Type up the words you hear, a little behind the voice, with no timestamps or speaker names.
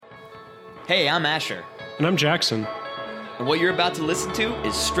Hey, I'm Asher, And I'm Jackson. and what you're about to listen to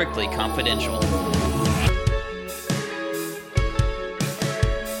is strictly confidential.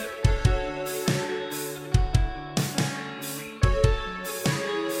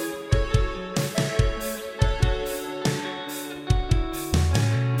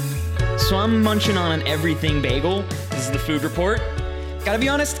 So I'm munching on an everything bagel. This is the food report. Gotta be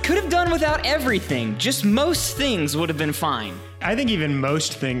honest, could have done without everything. Just most things would have been fine. I think even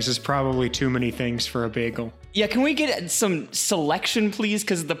most things is probably too many things for a bagel. Yeah, can we get some selection, please?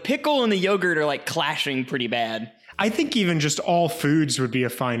 Because the pickle and the yogurt are like clashing pretty bad. I think even just all foods would be a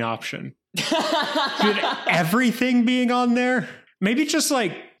fine option. Dude, everything being on there? Maybe just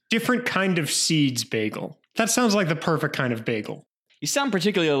like different kind of seeds bagel. That sounds like the perfect kind of bagel. You sound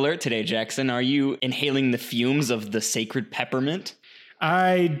particularly alert today, Jackson. Are you inhaling the fumes of the sacred peppermint?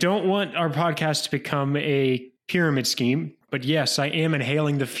 I don't want our podcast to become a pyramid scheme, but yes, I am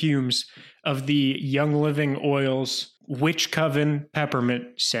inhaling the fumes of the Young Living Oils Witch Coven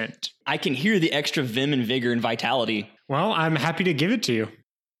peppermint scent. I can hear the extra vim and vigor and vitality. Well, I'm happy to give it to you.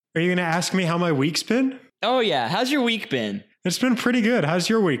 Are you going to ask me how my week's been? Oh yeah, how's your week been? It's been pretty good. How's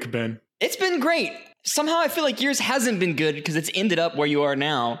your week been? It's been great. Somehow I feel like yours hasn't been good because it's ended up where you are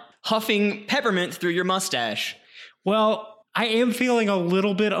now, huffing peppermint through your mustache. Well, I am feeling a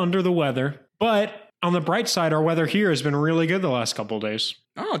little bit under the weather, but on the bright side, our weather here has been really good the last couple of days.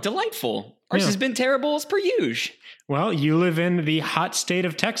 Oh, delightful. Ours Yeah. has been terrible as per usual. Well, you live in the hot state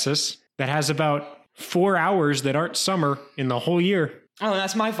of Texas that has about 4 hours that aren't summer in the whole year. Oh,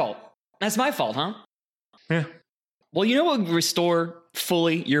 that's my fault. That's my fault, huh? Yeah. Well, you know what would restore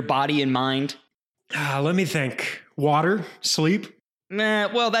fully your body and mind? Let me think. Water, sleep. Nah,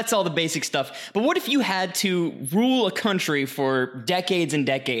 well, that's all the basic stuff. But what if you had to rule a country for decades and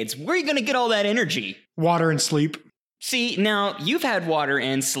decades? Where are you going to get all that energy? Water and sleep. See, now you've had water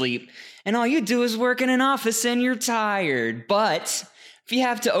and sleep, and all you do is work in an office and you're tired. But if you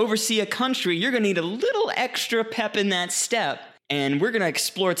have to oversee a country, you're going to need a little extra pep in that step. And we're going to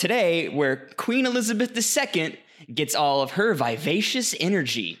explore today where Queen Elizabeth II gets all of her vivacious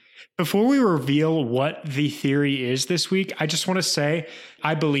energy. Before we reveal what the theory is this week, I just want to say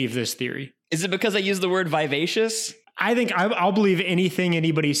I believe this theory. Is it because I used the word vivacious? I think I'll believe anything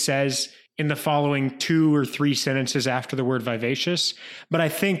anybody says in the following 2 or 3 sentences after the word vivacious. But I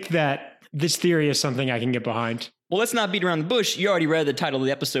think that this theory is something I can get behind. Well, let's not beat around the bush. You already read the title of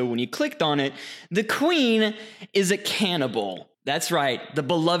the episode when you clicked on it. The Queen is a cannibal. That's right, the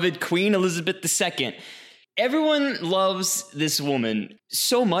beloved Queen Elizabeth II. Everyone loves this woman,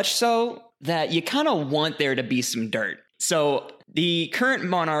 so much so that you kind of want there to be some dirt. So the current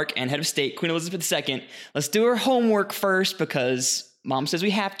monarch and head of state, Queen Elizabeth II, let's do her homework first because Mom says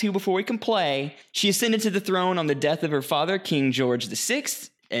we have to before we can play. She ascended to the throne on the death of her father, King George VI,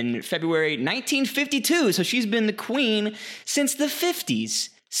 in February 1952. So she's been the queen since the 50s.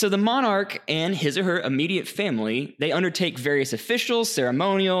 So the monarch and his or her immediate family, they undertake various official,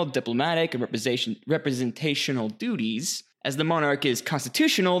 ceremonial, diplomatic, and representational duties. As the monarch is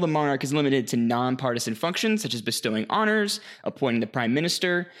constitutional, the monarch is limited to nonpartisan functions such as bestowing honors, appointing the prime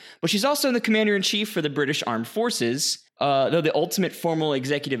minister, but she's also the commander-in-chief for the British Armed Forces, though the ultimate formal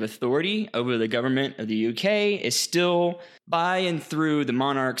executive authority over the government of the UK is still by and through the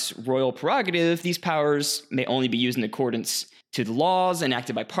monarch's royal prerogative. These powers may only be used in accordance to the laws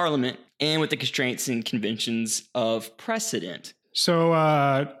enacted by Parliament and with the constraints and conventions of precedent. So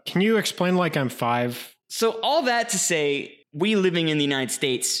can you explain like I'm 5? So all that to say, we living in the United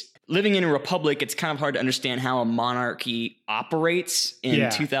States, living in a republic, it's kind of hard to understand how a monarchy operates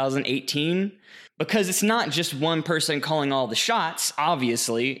in 2018 because it's not just one person calling all the shots.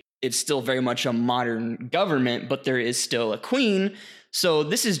 Obviously, it's still very much a modern government, but there is still a queen. So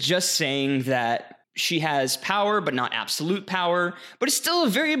this is just saying that she has power, but not absolute power, but it's still a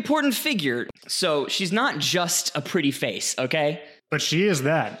very important figure. So she's not just a pretty face, okay? But she is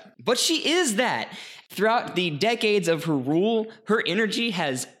that. But she is that. Throughout the decades of her rule, her energy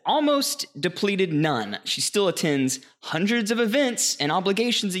has almost depleted none. She still attends hundreds of events and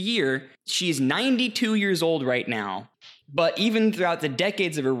obligations a year. She is 92 years old right now. But even throughout the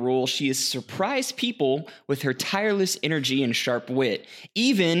decades of her rule, she has surprised people with her tireless energy and sharp wit,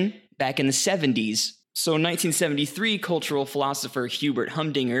 even back in the 70s. So in 1973, cultural philosopher Hubert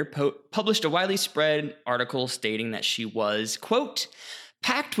Humdinger published a widely spread article stating that she was, quote,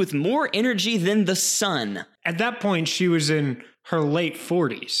 packed with more energy than the sun. At that point, she was in her late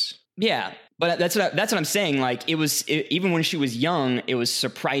 40s. Yeah, but that's what I'm saying. Like, even when she was young, it was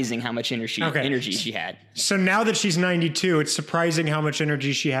surprising how much energy she had. So now that she's 92, it's surprising how much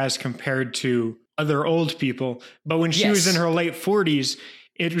energy she has compared to other old people. But when she was in her late 40s,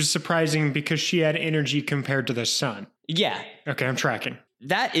 it was surprising because she had energy compared to the sun. Yeah. Okay, I'm tracking.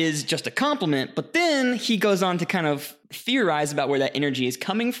 That is just a compliment, but then he goes on to kind of theorize about where that energy is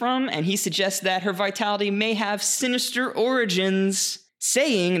coming from, and he suggests that her vitality may have sinister origins,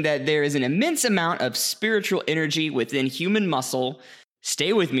 saying that there is an immense amount of spiritual energy within human muscle.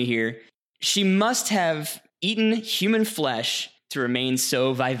 Stay with me here. She must have eaten human flesh to remain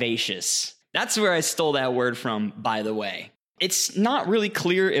so vivacious. That's where I stole that word from, by the way. It's not really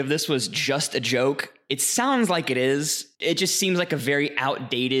clear if this was just a joke. It sounds like it is. It just seems like a very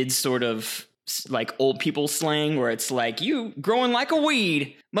outdated sort of like old people slang where it's like, you growing like a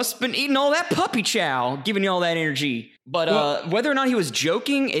weed, must have been eating all that puppy chow, giving you all that energy. But whether or not he was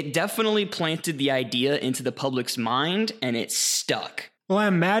joking, it definitely planted the idea into the public's mind and it stuck. Well, I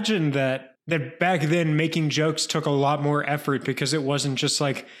imagine that back then making jokes took a lot more effort because it wasn't just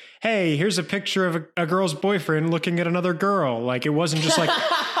like, hey, here's a picture of a girl's boyfriend looking at another girl. Like, it wasn't just like,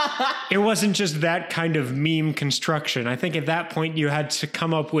 it wasn't just that kind of meme construction. I think at that point you had to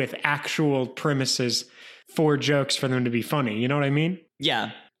come up with actual premises for jokes for them to be funny. You know what I mean?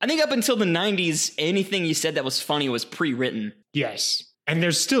 Yeah. I think up until the 90s, anything you said that was funny was pre-written. Yes. And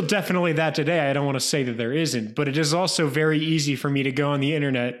there's still definitely that today. I don't want to say that there isn't, but it is also very easy for me to go on the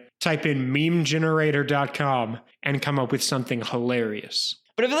internet, type in memegenerator.com and come up with something hilarious.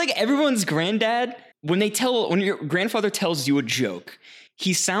 But I feel like everyone's granddad, when your grandfather tells you a joke,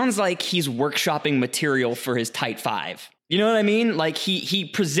 he sounds like he's workshopping material for his Tight Five. You know what I mean? Like he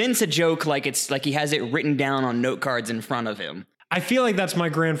presents a joke like it's like he has it written down on note cards in front of him. I feel like that's my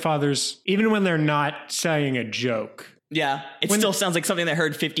grandfather's, even when they're not saying a joke. Yeah, still sounds like something they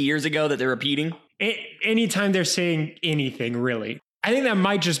heard 50 years ago that they're repeating. Anytime they're saying anything, really. I think that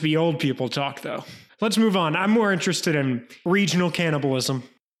might just be old people talk, though. Let's move on. I'm more interested in regional cannibalism.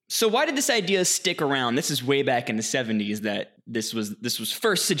 So why did this idea stick around? This is way back in the 70s that this was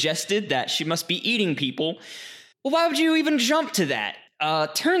first suggested, that she must be eating people. Well, why would you even jump to that?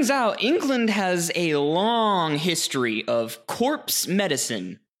 Turns out England has a long history of corpse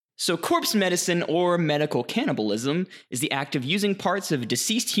medicine. So corpse medicine, or medical cannibalism, is the act of using parts of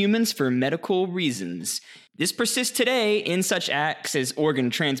deceased humans for medical reasons. This persists today in such acts as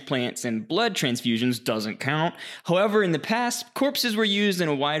organ transplants and blood transfusions doesn't count. However, in the past, corpses were used in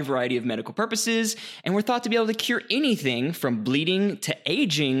a wide variety of medical purposes and were thought to be able to cure anything from bleeding to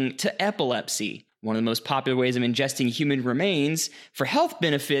aging to epilepsy. One of the most popular ways of ingesting human remains for health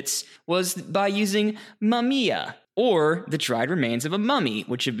benefits was by using mumia, or the dried remains of a mummy,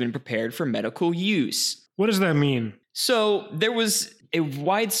 which have been prepared for medical use. What does that mean? So there was a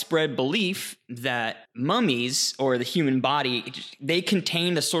widespread belief that mummies, or the human body, they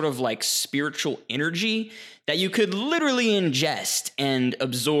contained a sort of like spiritual energy that you could literally ingest and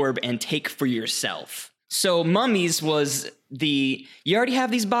absorb and take for yourself. So mummies was you already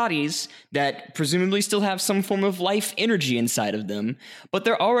have these bodies that presumably still have some form of life energy inside of them, but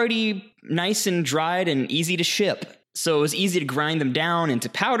they're already nice and dried and easy to ship. So it was easy to grind them down into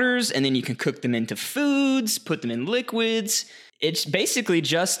powders, and then you can cook them into foods, put them in liquids. It's basically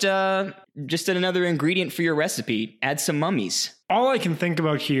just another ingredient for your recipe. Add some mummies. All I can think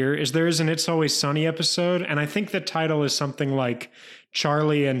about here is there is an It's Always Sunny episode, and I think the title is something like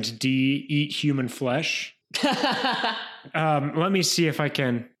Charlie and Dee Eat Human Flesh. Let me see if I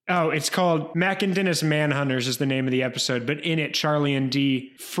can. Oh, it's called Mac and Dennis Manhunters is the name of the episode, but in it, Charlie and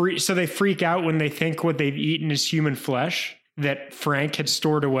Dee they freak out when they think what they've eaten is human flesh that Frank had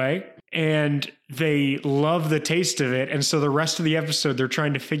stored away, and they love the taste of it, and so the rest of the episode, they're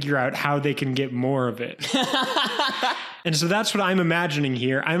trying to figure out how they can get more of it. And so that's what I'm imagining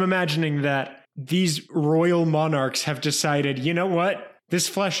here. I'm imagining that these royal monarchs have decided, you know what? This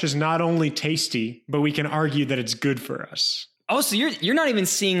flesh is not only tasty, but we can argue that it's good for us. Oh, so you're not even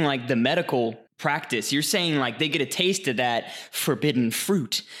seeing like the medical practice. You're saying like they get a taste of that forbidden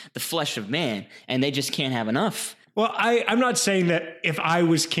fruit, the flesh of man, and they just can't have enough. Well, I'm not saying that if I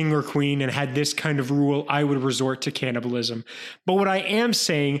was king or queen and had this kind of rule, I would resort to cannibalism. But what I am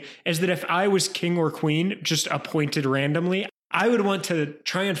saying is that if I was king or queen, just appointed randomly, I would want to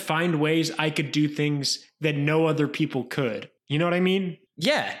try and find ways I could do things that no other people could. You know what I mean?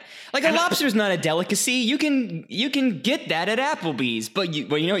 Yeah. Like a lobster's not a delicacy. You can get that at Applebee's, but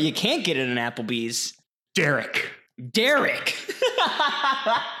you know you can't get it at Applebee's. Derek.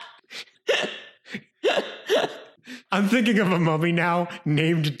 I'm thinking of a mummy now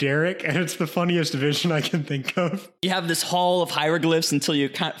named Derek, and it's the funniest vision I can think of. You have this hall of hieroglyphs until you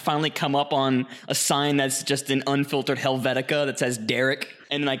finally come up on a sign that's just an unfiltered Helvetica that says Derek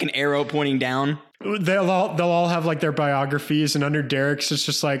and like an arrow pointing down. They'll all have like their biographies, and under Derek's it's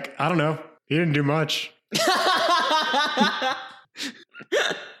just like, I don't know, he didn't do much.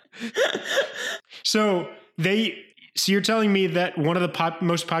 So you're telling me that one of the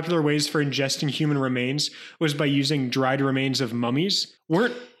most popular ways for ingesting human remains was by using dried remains of mummies?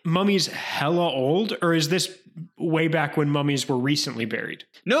 Weren't mummies hella old, or is this way back when mummies were recently buried?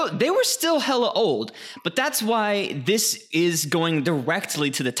 No, they were still hella old, but that's why this is going directly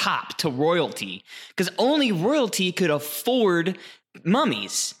to the top, to royalty, because only royalty could afford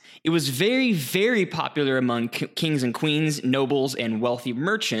mummies. It was very, very popular among kings and queens, nobles, and wealthy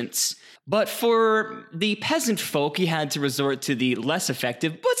merchants. But for the peasant folk, you had to resort to the less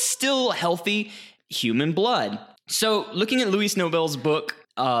effective, but still healthy human blood. So looking at Louis Nobel's book,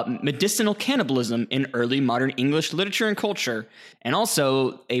 Medicinal Cannibalism in Early Modern English Literature and Culture, and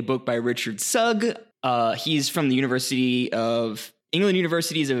also a book by Richard Sugg. He's from the England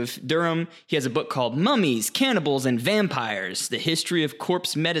Universities of Durham. He has a book called Mummies, Cannibals, and Vampires, The History of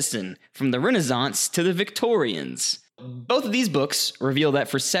Corpse Medicine from the Renaissance to the Victorians. Both of these books reveal that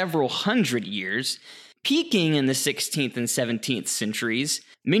for several hundred years, peaking in the 16th and 17th centuries,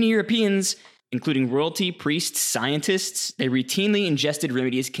 many Europeans, including royalty, priests, scientists, they routinely ingested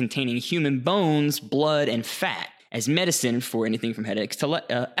remedies containing human bones, blood, and fat as medicine for anything from headaches to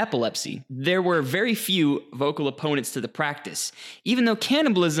epilepsy. There were very few vocal opponents to the practice, even though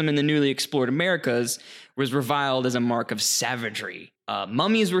cannibalism in the newly explored Americas was reviled as a mark of savagery.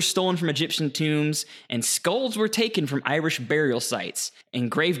 Mummies were stolen from Egyptian tombs, and skulls were taken from Irish burial sites, and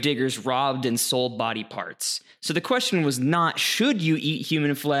gravediggers robbed and sold body parts. So the question was not, should you eat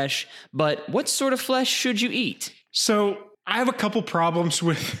human flesh, but what sort of flesh should you eat? So I have a couple problems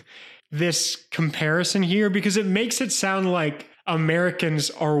with this comparison here, because it makes it sound like Americans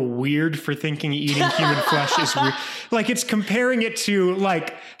are weird for thinking eating human flesh is weird. Like, it's comparing it to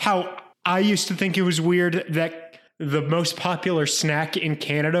like how I used to think it was weird that the most popular snack in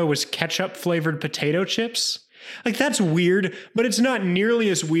Canada was ketchup flavored potato chips. Like, that's weird, but it's not nearly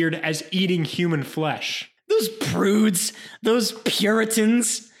as weird as eating human flesh. Those prudes, those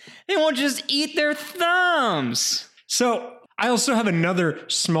Puritans, they won't just eat their thumbs. So I also have another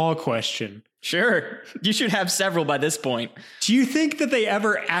small question. Sure. You should have several by this point. Do you think that they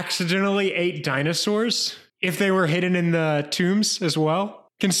ever accidentally ate dinosaurs if they were hidden in the tombs as well?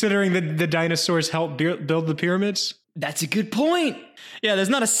 Considering that the dinosaurs helped build the pyramids? That's a good point. Yeah, there's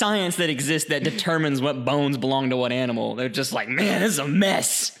not a science that exists that determines what bones belong to what animal. They're just like, man, this is a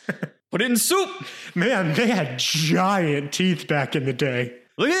mess. Put it in soup. Man, they had giant teeth back in the day.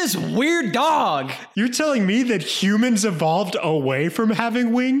 Look at this weird dog. You're telling me that humans evolved away from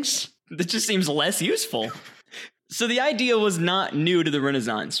having wings? That just seems less useful. So the idea was not new to the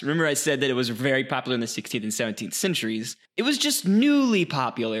Renaissance. Remember I said that it was very popular in the 16th and 17th centuries. It was just newly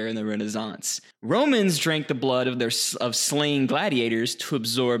popular in the Renaissance. Romans drank the blood of slain gladiators to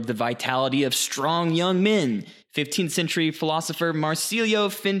absorb the vitality of strong young men. 15th century philosopher Marsilio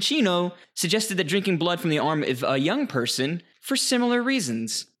Ficino suggested that drinking blood from the arm of a young person for similar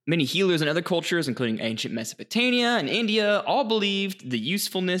reasons. Many healers in other cultures, including ancient Mesopotamia and India, all believed the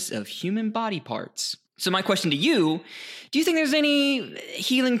usefulness of human body parts. So my question to you, do you think there's any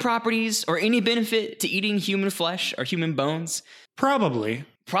healing properties or any benefit to eating human flesh or human bones? Probably.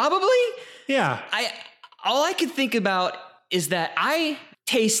 Probably? Yeah. All I could think about is that I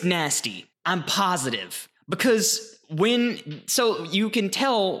taste nasty. I'm positive. Because so you can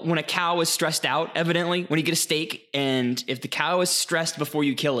tell when a cow is stressed out, evidently, when you get a steak, and if the cow is stressed before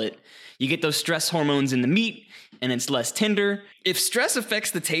you kill it, you get those stress hormones in the meat, and it's less tender. If stress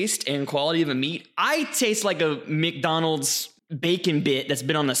affects the taste and quality of a meat, I taste like a McDonald's bacon bit that's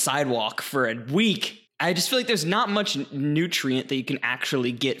been on the sidewalk for a week. I just feel like there's not much nutrient that you can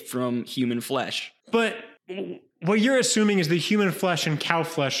actually get from human flesh. But what you're assuming is that human flesh and cow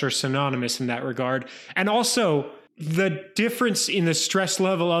flesh are synonymous in that regard. And also, the difference in the stress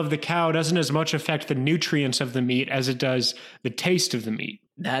level of the cow doesn't as much affect the nutrients of the meat as it does the taste of the meat.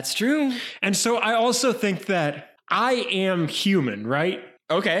 That's true. And so I also think that I am human, right?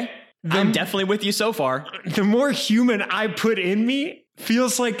 Okay. I'm definitely with you so far. The more human I put in me,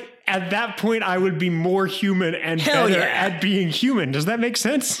 feels like at that point I would be more human and better at being human. Does that make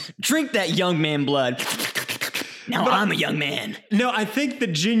sense? Drink that young man blood. Now I'm a young man. No, I think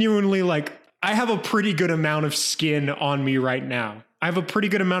that genuinely, like, I have a pretty good amount of skin on me right now. I have a pretty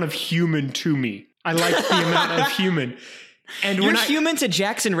good amount of human to me. I like the amount of human. And your human to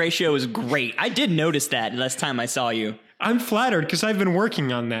Jackson ratio is great. I did notice that last time I saw you. I'm flattered because I've been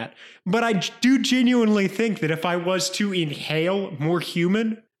working on that. But I do genuinely think that if I was to inhale more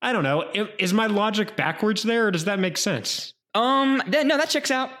human, I don't know, is my logic backwards there, or does that make sense? No, that checks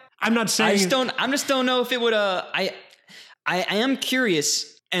out. I'm not saying. I just don't know if it would. I am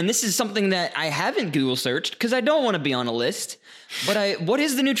curious And this is something that I haven't Google searched because I don't want to be on a list. But what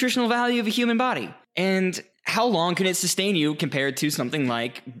is the nutritional value of a human body? And how long can it sustain you compared to something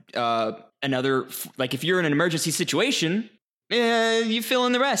like like if you're in an emergency situation, you fill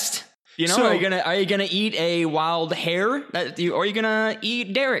in the rest. You know, So- are you gonna eat a wild hare, or are you gonna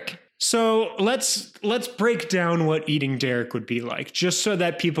eat Derek? So let's break down what eating Derek would be like, just so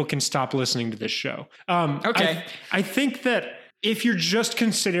that people can stop listening to this show. Okay. I think that if you're just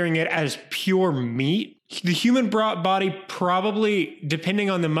considering it as pure meat, the human body probably,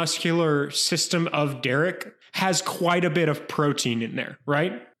 depending on the muscular system of Derek, has quite a bit of protein in there,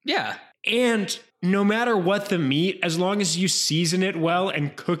 right? Yeah. And no matter what the meat, as long as you season it well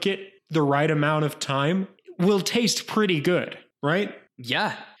and cook it the right amount of time, will taste pretty good, right?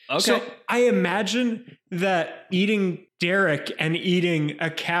 Yeah. Okay. So I imagine that eating Derek and eating a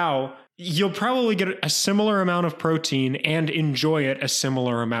cow, you'll probably get a similar amount of protein and enjoy it a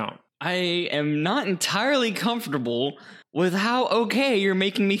similar amount. I am not entirely comfortable with how okay you're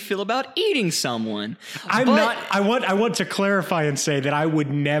making me feel about eating someone. I'm But- not. I want to clarify and say that I would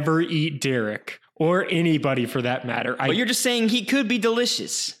never eat Derek or anybody for that matter. But you're just saying he could be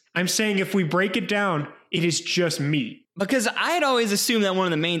delicious. I'm saying if we break it down, it is just meat. Because I had always assumed that one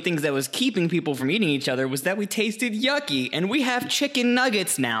of the main things that was keeping people from eating each other was that we tasted yucky, and we have chicken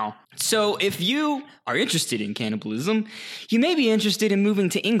nuggets now. So if you are interested in cannibalism, you may be interested in moving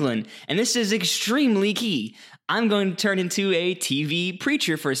to England, and this is extremely key. I'm going to turn into a TV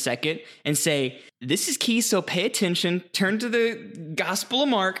preacher for a second and say, this is key, so pay attention, turn to the Gospel of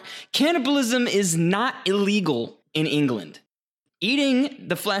Mark. Cannibalism is not illegal in England. Eating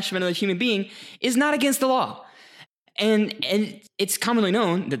the flesh of another human being is not against the law. And it's commonly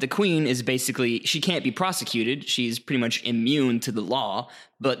known that the queen is basically, she can't be prosecuted. She's pretty much immune to the law.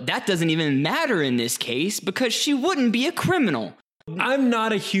 But that doesn't even matter in this case because she wouldn't be a criminal. I'm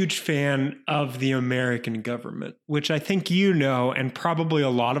not a huge fan of the American government, which I think you know, and probably a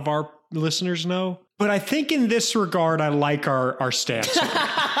lot of our listeners know. But I think in this regard, I like our stance.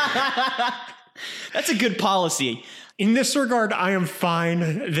 That's a good policy. In this regard, I am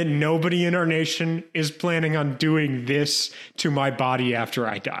fine that nobody in our nation is planning on doing this to my body after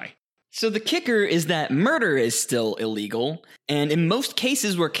I die. So the kicker is that murder is still illegal, and in most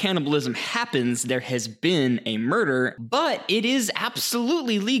cases where cannibalism happens, there has been a murder, but it is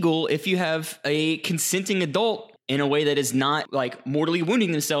absolutely legal if you have a consenting adult in a way that is not like mortally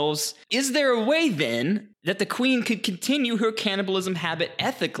wounding themselves. Is there a way then that the queen could continue her cannibalism habit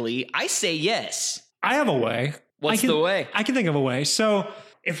ethically? I say yes. I have a way. What's the way? I can think of a way. So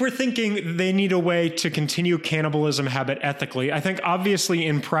if we're thinking they need a way to continue cannibalism habit ethically, I think obviously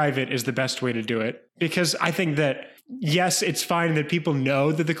in private is the best way to do it. Because I think that, yes, it's fine that people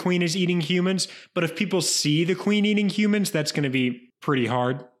know that the queen is eating humans, but if people see the queen eating humans, that's going to be pretty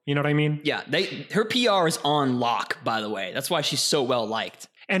hard. You know what I mean? Yeah, her PR is on lock, by the way. That's why she's so well liked.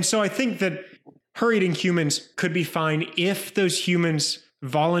 And so I think that her eating humans could be fine if those humans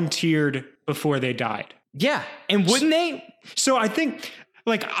volunteered before they died. Yeah, and wouldn't they? So I think,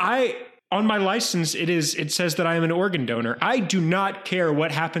 like, on my license, it says that I am an organ donor. I do not care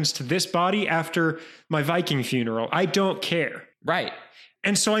what happens to this body after my Viking funeral. I don't care. Right.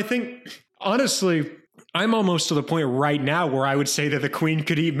 And so I think, honestly, I'm almost to the point right now where I would say that the queen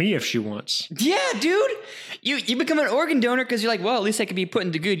could eat me if she wants. Yeah, dude. You become an organ donor because you're like, well, at least I could be put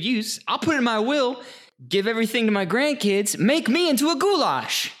into good use. I'll put it in my will, give everything to my grandkids, make me into a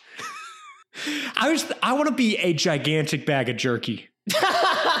goulash. I want to be a gigantic bag of jerky.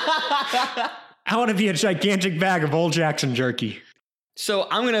 I want to be a gigantic bag of Old Jackson jerky. So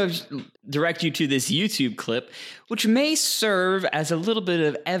I'm going to direct you to this YouTube clip, which may serve as a little bit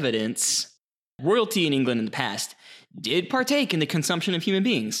of evidence. Royalty in England in the past did partake in the consumption of human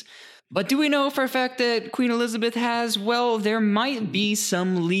beings. But do we know for a fact that Queen Elizabeth has? Well, there might be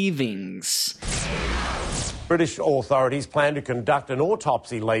some leavings. British authorities plan to conduct an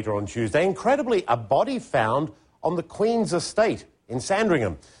autopsy later on Tuesday. Incredibly, a body found on the Queen's estate in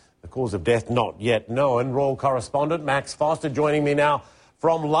Sandringham. The cause of death not yet known. Royal correspondent Max Foster joining me now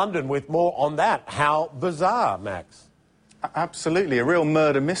from London with more on that. How bizarre, Max. Absolutely, a real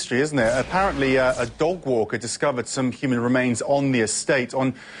murder mystery, isn't it? Apparently, a dog walker discovered some human remains on the estate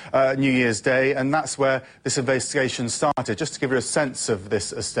on New Year's Day, and that's where this investigation started. Just to give you a sense of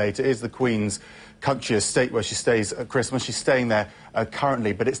this estate, it is the Queen's country estate where she stays at Christmas. She's staying there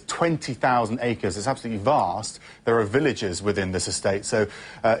currently, but it's 20,000 acres. It's absolutely vast. There are villages within this estate, so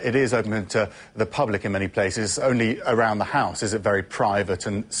it is open to the public in many places. Only around the house is it very private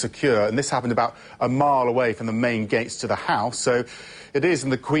and secure, and this happened about a mile away from the main gates to the house, so it is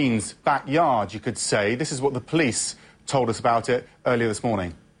in the Queen's backyard, you could say. This is what the police told us about it earlier this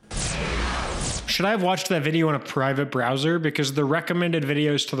morning. should I have watched that video in a private browser? Because the recommended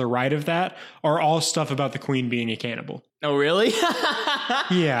videos to the right of that are all stuff about the queen being a cannibal. Oh, really?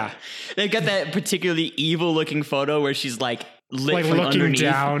 Yeah. They've got that particularly evil looking photo where she's like lit Like from looking underneath.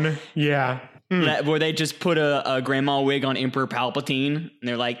 down. Yeah. Where they just put a grandma wig on Emperor Palpatine, and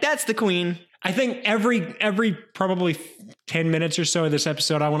they're like, that's the queen. I think every probably 10 minutes or so of this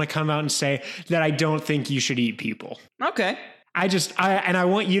episode, I want to come out and say that I don't think you should eat people. Okay. I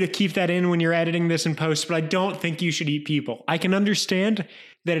want you to keep that in when you're editing this in post, but I don't think you should eat people. I can understand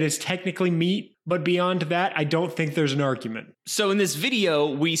that it is technically meat, but beyond that, I don't think there's an argument. So in this video,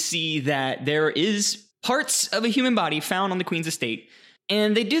 we see that there is parts of a human body found on the queen's estate.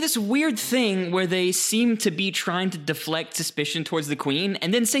 And they do this weird thing where they seem to be trying to deflect suspicion towards the queen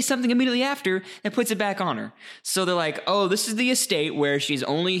and then say something immediately after that puts it back on her. So they're like, oh, this is the estate where she's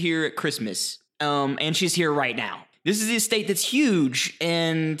only here at Christmas. And she's here right now. This is the estate that's huge.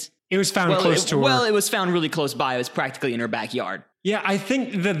 And it was found close to her. Well, it was found really close by. It was practically in her backyard. Yeah, I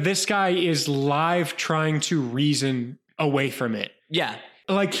think that this guy is live trying to reason away from it. Yeah.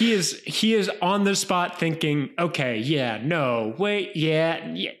 Like he is on the spot thinking, okay, yeah, no, wait,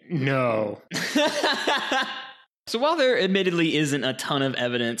 yeah, no. So while there admittedly isn't a ton of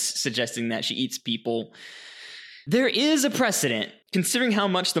evidence suggesting that she eats people, there is a precedent. Considering how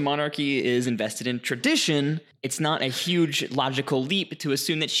much the monarchy is invested in tradition, it's not a huge logical leap to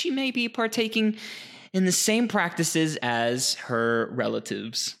assume that she may be partaking in the same practices as her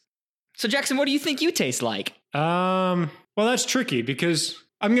relatives. So Jackson, what do you think you taste like? Well, that's tricky because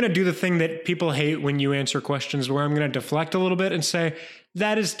I'm going to do the thing that people hate when you answer questions where I'm going to deflect a little bit and say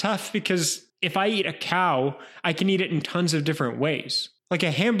that is tough because if I eat a cow, I can eat it in tons of different ways. Like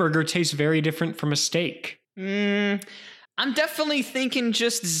a hamburger tastes very different from a steak. I'm definitely thinking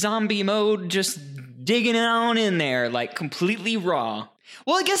just zombie mode, just digging it on in there, like completely raw.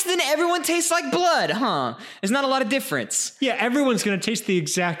 Well, I guess then everyone tastes like blood, huh? There's not a lot of difference. Yeah, everyone's going to taste the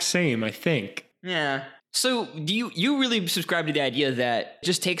exact same, I think. Yeah. So do you really subscribe to the idea that it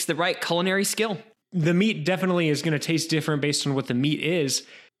just takes the right culinary skill? The meat definitely is going to taste different based on what the meat is,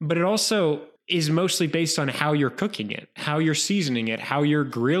 but it also is mostly based on how you're cooking it, how you're seasoning it, how you're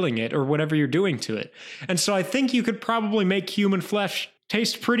grilling it, or whatever you're doing to it. And so I think you could probably make human flesh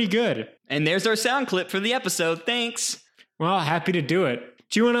taste pretty good. And there's our sound clip for the episode. Thanks. Well, happy to do it.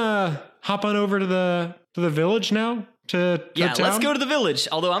 Do you want to hop on over to the village now? Yeah, town? let's go to the village.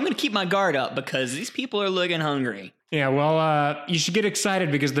 Although I'm going to keep my guard up because these people are looking hungry. Yeah, well, you should get excited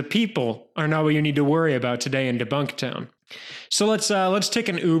because the people are not what you need to worry about today in Debunk Town. So let's take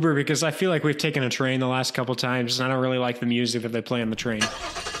an Uber because I feel like we've taken a train the last couple times and I don't really like the music that they play on the train.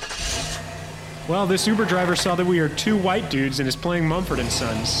 Well, this Uber driver saw that we are two white dudes and is playing Mumford &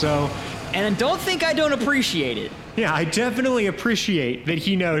 Sons, so... And don't think I don't appreciate it. Yeah, I definitely appreciate that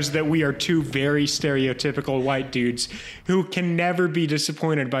he knows that we are two very stereotypical white dudes who can never be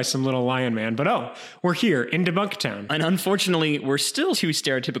disappointed by some little lion man. But we're here in Debunk Town. And unfortunately, we're still two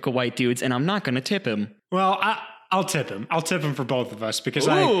stereotypical white dudes, and I'm not going to tip him. Well, I'll tip him. I'll tip him for both of us because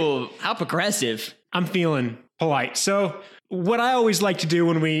Ooh, how progressive. I'm feeling polite. So what I always like to do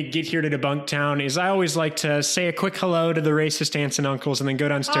when we get here to Debunk Town is I always like to say a quick hello to the racist aunts and uncles and then go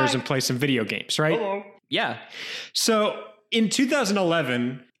downstairs and play some video games, right? Hello. Yeah. So in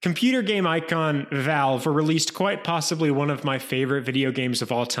 2011, computer game icon Valve released quite possibly one of my favorite video games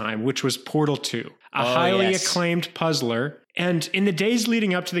of all time, which was Portal 2, a highly acclaimed puzzler. And in the days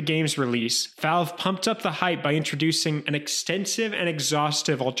leading up to the game's release, Valve pumped up the hype by introducing an extensive and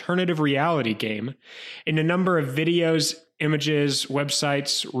exhaustive alternative reality game in a number of videos, images,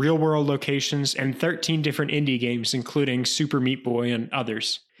 websites, real-world locations, and 13 different indie games, including Super Meat Boy and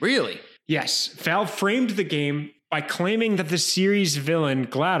others. Really? Yes, Valve framed the game by claiming that the series villain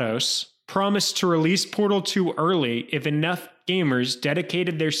GLaDOS promised to release Portal 2 early if enough gamers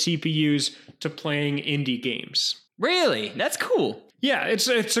dedicated their CPUs to playing indie games. Really? That's cool. Yeah, it's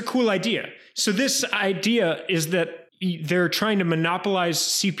a cool idea. So this idea is that they're trying to monopolize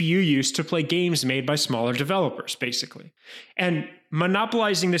CPU use to play games made by smaller developers, basically. And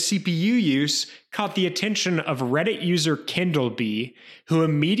monopolizing the CPU use caught the attention of Reddit user Kendallbee, who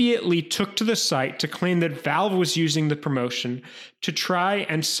immediately took to the site to claim that Valve was using the promotion to try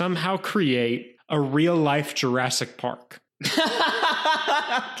and somehow create a real-life Jurassic Park.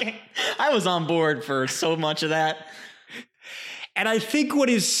 Okay. I was on board for so much of that. And I think what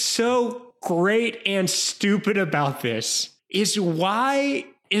is so great and stupid about this is why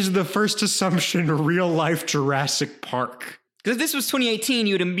is the first assumption real life Jurassic Park? Because if this was 2018,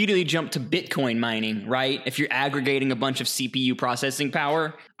 you would immediately jump to Bitcoin mining, right? If you're aggregating a bunch of CPU processing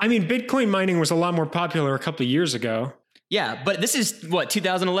power. I mean, Bitcoin mining was a lot more popular a couple of years ago. Yeah, but this is,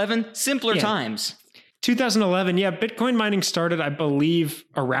 2011? Simpler times. 2011, yeah, Bitcoin mining started, I believe,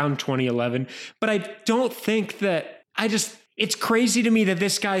 around 2011. But I don't think that, it's crazy to me that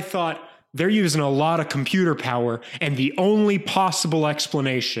this guy thought they're using a lot of computer power and the only possible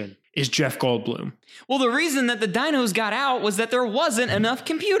explanation is Jeff Goldblum. Well, the reason that the dinos got out was that there wasn't enough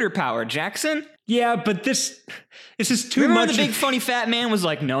computer power, Jackson. Yeah, but this is too Remember much. The big funny fat man was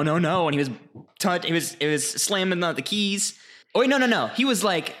like, no, and he was slamming on the keys. Oh wait, no. He was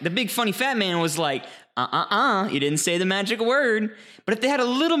like, the big funny fat man was like, you didn't say the magic word. But if they had a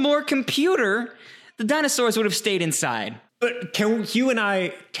little more computer, the dinosaurs would have stayed inside. But can you and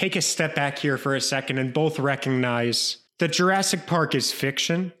I take a step back here for a second and both recognize that Jurassic Park is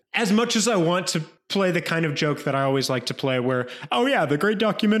fiction? As much as I want to play the kind of joke that I always like to play where, oh yeah, the great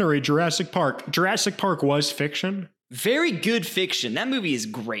documentary Jurassic Park was fiction. Very good fiction. That movie is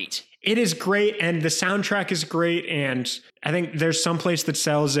great. It is great, and the soundtrack is great, and I think there's some place that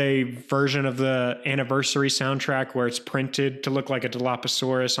sells a version of the anniversary soundtrack where it's printed to look like a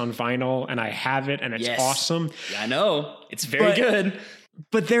Dilophosaurus on vinyl, and I have it, and it's awesome. Yeah, I know. It's very good.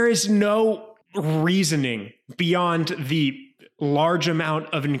 But there is no reasoning beyond the large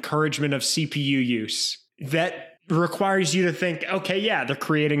amount of encouragement of CPU use that requires you to think, okay, yeah, they're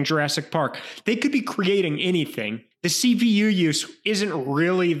creating Jurassic Park. They could be creating anything. The CPU use isn't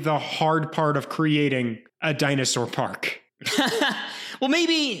really the hard part of creating a dinosaur park. Well,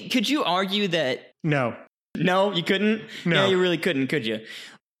 maybe, could you argue that... No. No, you couldn't? No. Yeah, you really couldn't, could you?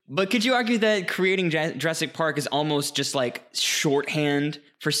 But could you argue that creating Jurassic Park is almost just like shorthand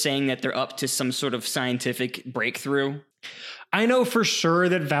for saying that they're up to some sort of scientific breakthrough? I know for sure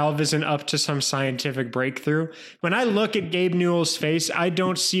that Valve isn't up to some scientific breakthrough. When I look at Gabe Newell's face, I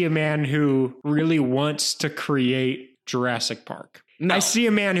don't see a man who really wants to create Jurassic Park. No. I see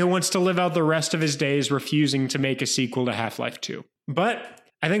a man who wants to live out the rest of his days refusing to make a sequel to Half-Life 2. But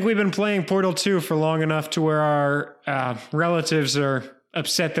I think we've been playing Portal 2 for long enough to where our relatives are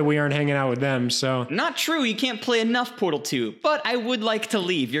upset that we aren't hanging out with them, so... Not true, you can't play enough Portal 2, but I would like to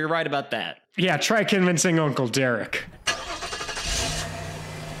leave. You're right about that. Yeah, try convincing Uncle Derek.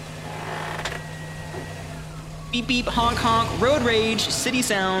 Beep beep, honk honk, road rage, city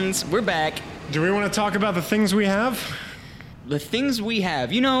sounds, we're back. Do we want to talk about the things we have? The things we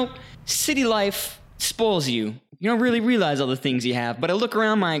have. You know, city life spoils you. You don't really realize all the things you have, but I look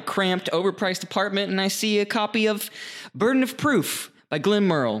around my cramped, overpriced apartment and I see a copy of Burden of Proof by Glenn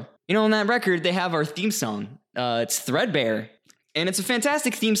Merle. You know, on that record, they have our theme song. It's Threadbare. And it's a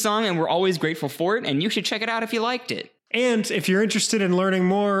fantastic theme song and we're always grateful for it, and you should check it out if you liked it. And if you're interested in learning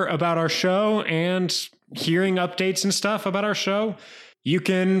more about our show and hearing updates and stuff about our show, you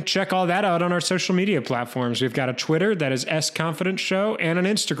can check all that out on our social media platforms. We've got a Twitter that is SConfident Show and an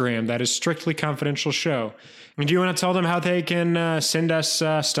Instagram that is Strictly Confidential Show. And do you want to tell them how they can send us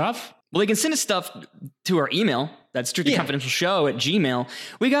stuff? Well, they can send us stuff to our email. That's strictlyconfidentialshow@gmail.com.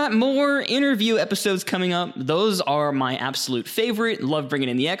 We got more interview episodes coming up. Those are my absolute favorite. Love bringing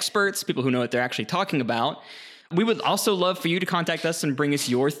in the experts, people who know what they're actually talking about. We would also love for you to contact us and bring us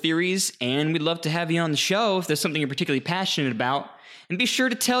your theories, and we'd love to have you on the show if there's something you're particularly passionate about. And be sure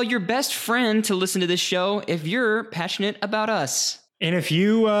to tell your best friend to listen to this show if you're passionate about us. And if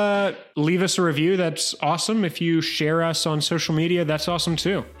you leave us a review, that's awesome. If you share us on social media, that's awesome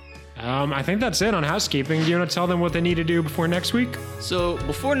too. I think that's it on housekeeping. Do you want to tell them what they need to do before next week? So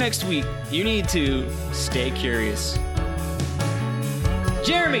before next week, you need to stay curious.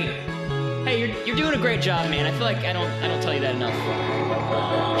 Jeremy! Hey, you're doing a great job, man. I feel like I don't tell you that enough.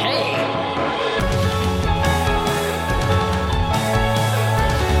 Hey!